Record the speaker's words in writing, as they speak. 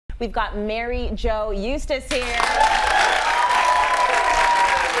We've got Mary Jo Eustace here.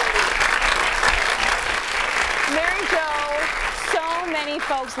 Mary Jo, so many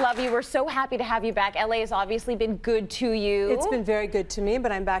folks love you. We're so happy to have you back. LA has obviously been good to you. It's been very good to me,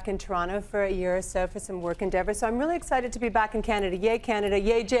 but I'm back in Toronto for a year or so for some work endeavors. So I'm really excited to be back in Canada. Yay, Canada.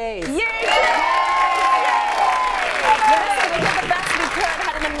 Yay, Jays. Yay! Listen, we did the best we could.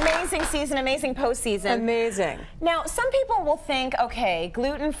 Had an amazing season, amazing postseason. Amazing. Now, some people will think, okay,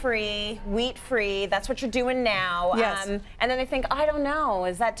 gluten-free, wheat-free, that's what you're doing now. Yes. And then they think, I don't know,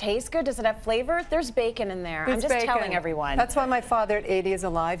 does that taste good? Does it have flavor? There's bacon in there. I'm just telling everyone. That's why my father at 80 is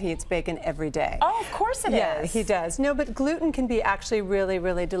alive. He eats bacon every day. Oh, of course it is. Yeah, he does. No, but gluten can be actually really,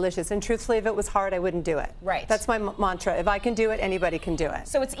 really delicious. And truthfully, if it was hard, I wouldn't do it. Right. That's my mantra. If I can do it, anybody can do it.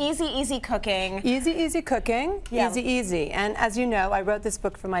 So it's easy, easy cooking. Easy, easy cooking. Yeah. Easy, easy. And as you know, I wrote this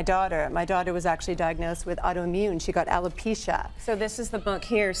book for my daughter. My daughter was actually diagnosed with autoimmune. She got alopecia. So this is the book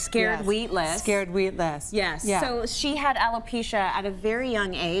here, Scared Wheatless. Scared Wheatless. Yes. Yeah. So she had alopecia at a very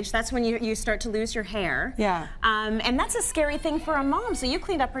young age. That's when you start to lose your hair. Yeah. And that's a scary thing for a mom. So you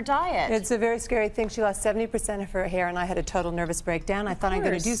cleaned up her diet. It's a very scary thing. She lost 70% of her hair, and I had a total nervous breakdown. I thought I'm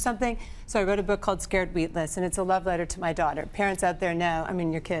going to do something, so I wrote a book called Scared Wheatless, and it's a love letter to my daughter. Parents out there know, I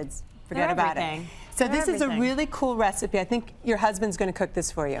mean, your kids, forget about it. So this is a really cool recipe. I think your husband's going to cook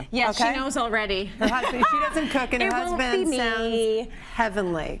this for you. Yes, okay? She knows already. Her husband, she doesn't cook, and her husband sounds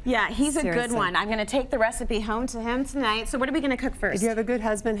heavenly. Yeah, he's a good one. I'm going to take the recipe home to him tonight. So what are we going to cook first? If you have a good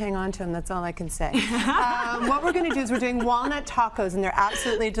husband, hang on to him. That's all I can say. What we're going to do is we're doing walnut tacos, and they're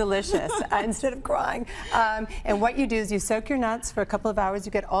absolutely delicious. Instead of crying. And what you do is you soak your nuts for a couple of hours.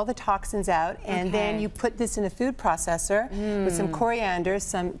 You get all the toxins out, and then you put this in a food processor with some coriander,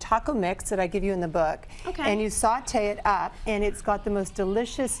 some taco mix that I give you in the book. And you saute it up, and it's got the most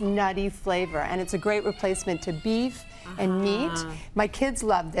delicious nutty flavor, and it's a great replacement to beef and meat. My kids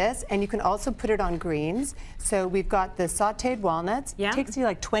love this, and you can also put it on greens. So we've got the sauteed walnuts. It takes you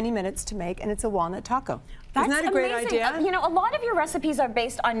like 20 minutes to make, and it's a walnut taco. That's Isn't that a great idea? You know, a lot of your recipes are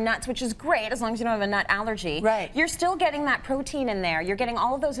based on nuts, which is great as long as you don't have a nut allergy. Right. You're still getting that protein in there. You're getting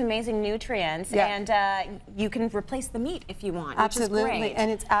all of those amazing nutrients, and you can replace the meat if you want, which is great. And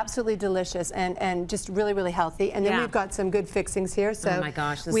it's absolutely delicious and just really, really healthy. And then we've got some good fixings here. So oh my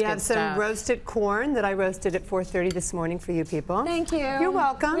gosh, this we is have good some stuff. roasted corn that I roasted at 4:30 this morning for you people. Thank you. You're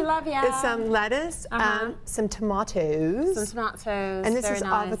welcome. We love you. There's some lettuce, some tomatoes. Some tomatoes. And this is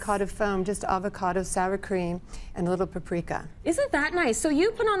nice. avocado foam, just avocado, sour cream, and a little paprika. Isn't that nice? So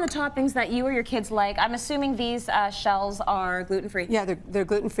you put on the toppings that you or your kids like. I'm assuming these shells are gluten-free. Yeah, they're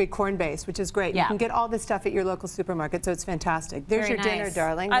gluten-free, corn-based, which is great. You can get all this stuff at your local supermarket, so it's fantastic. There's your dinner,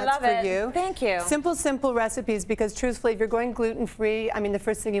 darling. That's I love for you. Thank you. Simple, simple recipes, because truthfully, if you're going gluten-free, I mean, the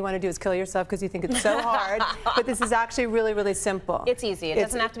first thing you want to do is kill yourself because you think it's so hard. But this is actually really, really simple. It's easy. It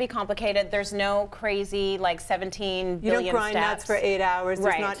doesn't have to be complicated. There's no crazy, like 17 billion You don't grind steps. nuts for 8 hours.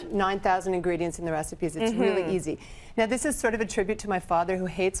 There's not 9,000 ingredients in the recipes. It's really easy. Now, this is sort of a tribute to my father, who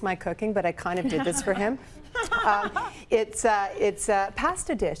hates my cooking, but I kind of did this for him. It's a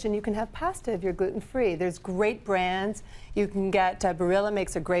pasta dish, and you can have pasta if you're gluten-free. There's great brands. You can get Barilla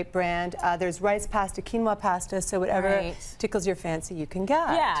makes a great brand. There's rice pasta, quinoa pasta, so whatever tickles your fancy, you can get.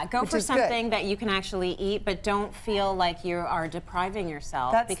 Yeah, go for something that you can actually eat, but don't feel like you are depriving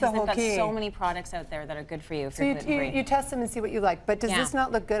yourself. That's because the whole they've got key. so many products out there that are good for you if so you're gluten-free. you test them and see what you like. But does this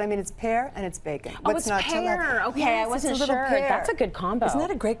not look good? I mean, it's pear and it's bacon. Oh, it's pear. Okay, yes, I wasn't it's a sure. Pear. That's a good combo. Isn't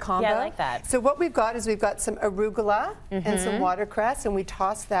that a great combo? Yeah, I like that. So what we've got is we've got some arugula and some watercress, and we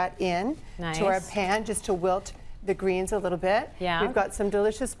toss that in to our pan just to wilt the greens a little bit. Yeah. We've got some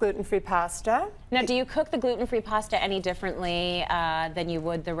delicious gluten-free pasta. Now, do you cook the gluten-free pasta any differently than you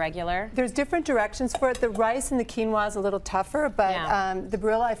would the regular? There's different directions for it. The rice and the quinoa is a little tougher, but the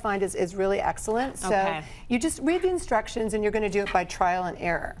Barilla I find is really excellent. So you just read the instructions, and you're going to do it by trial and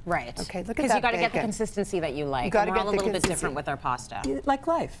error. Right. Okay, look at that. Because you got to get the consistency that you like. We're all a little bit different with our pasta. Like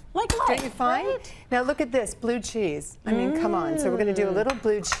life. Like life. Don't you find? Right? Now look at this, blue cheese. I mean, come on. So we're going to do a little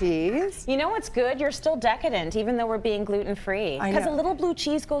blue cheese. You know what's good? You're still decadent, even though we're being gluten-free. Because a little blue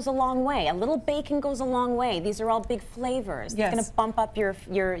cheese goes a long way. A little bacon goes a long way. These are all big flavors. Yes. It's going to bump up your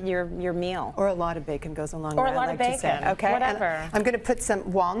meal. Or a lot of bacon goes a long way. Or a lot of bacon. Okay. Whatever. And I'm going to put some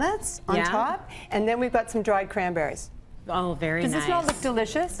walnuts on top, and then we've got some dried cranberries. Oh, very nice. Does this not look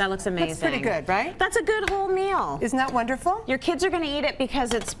delicious? That looks amazing. That's pretty good, right? That's a good whole meal. Isn't that wonderful? Your kids are going to eat it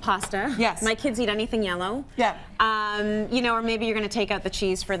because it's pasta. Yes. My kids eat anything yellow. Yeah. You know, or maybe you're going to take out the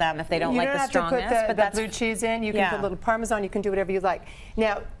cheese for them if they don't like the strongness. You don't have to put the blue cheese in. You can put a little Parmesan. You can do whatever you like.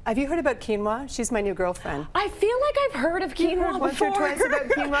 Now, have you heard about quinoa? She's my new girlfriend. I feel like I've heard of quinoa once or twice about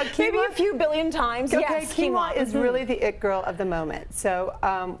quinoa. Maybe a few billion times. Okay, yes, quinoa is really the it girl of the moment. So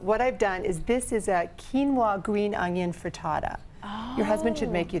what I've done is this is a quinoa green onion frittata. Oh. Your husband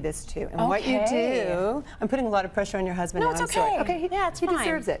should make you this too. And what you do, I'm putting a lot of pressure on your husband now. No, it's okay. Sorry. Okay, he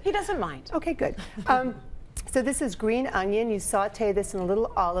deserves it. He doesn't mind. Okay, good. So this is green onion. You saute this in a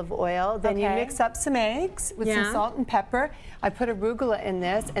little olive oil. Then you mix up some eggs with some salt and pepper. I put arugula in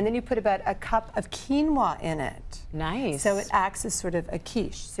this, and then you put about a cup of quinoa in it. Nice. So it acts as sort of a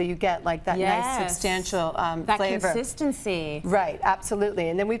quiche. So you get like that nice substantial flavor. That consistency. Right, absolutely.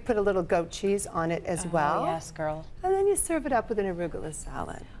 And then we put a little goat cheese on it as well. Yes, girl. And then you serve it up with an arugula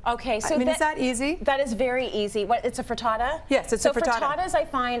salad. Okay, so I mean, is that easy? That is very easy. What? It's a frittata? Yes, it's a frittata. So frittatas, I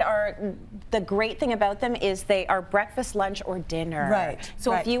find, are the great thing about them is they are breakfast, lunch, or dinner. Right.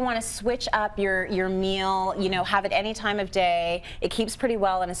 So if you want to switch up your meal, you know, have it any time of day. It keeps pretty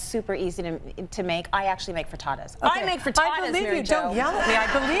well and is super easy to make. I actually make frittatas. Okay. I make frittatas, I believe Mary you. Jo. Don't yell at me. I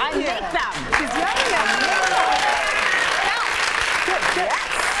believe you. I make them. She's yelling at me.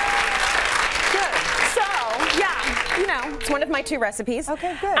 Good. So, yeah, you know, it's one of my 2 recipes.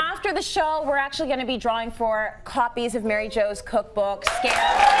 Okay, good. After the show, we're actually going to be drawing for copies of Mary Jo's cookbook, Look at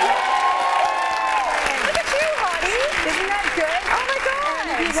you, hottie. Isn't that good? Oh my God.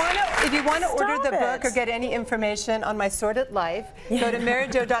 If you want to order the book or get any information on my sordid life, go to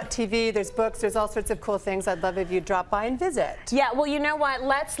maryjo.tv. There's books. There's all sorts of cool things. I'd love if you drop by and visit. Yeah. Well, you know what?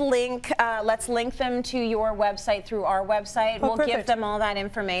 Let's link them to your website through our website. We'll give them all that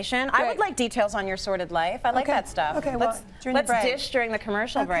information. Great. I would like details on your sordid life. I like that stuff. Okay. Well, let's dish during the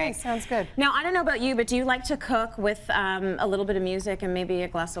commercial break. Sounds good. Now, I don't know about you, but do you like to cook with a little bit of music and maybe a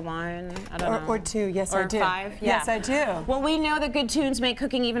glass of wine? I don't know. Or 2. Yes, I do. Or 5. Yeah. Yes, I do. Well, we know that good tunes make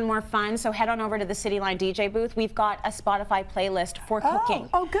cooking even more fun, so head on over to the City Line DJ booth. We've got a Spotify playlist for cooking.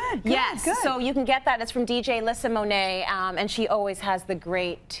 Oh, good. Yes, good. So you can get that. It's from DJ Lissa Monet, and she always has the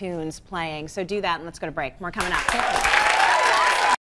great tunes playing. So do that, and let's go to break. More coming up.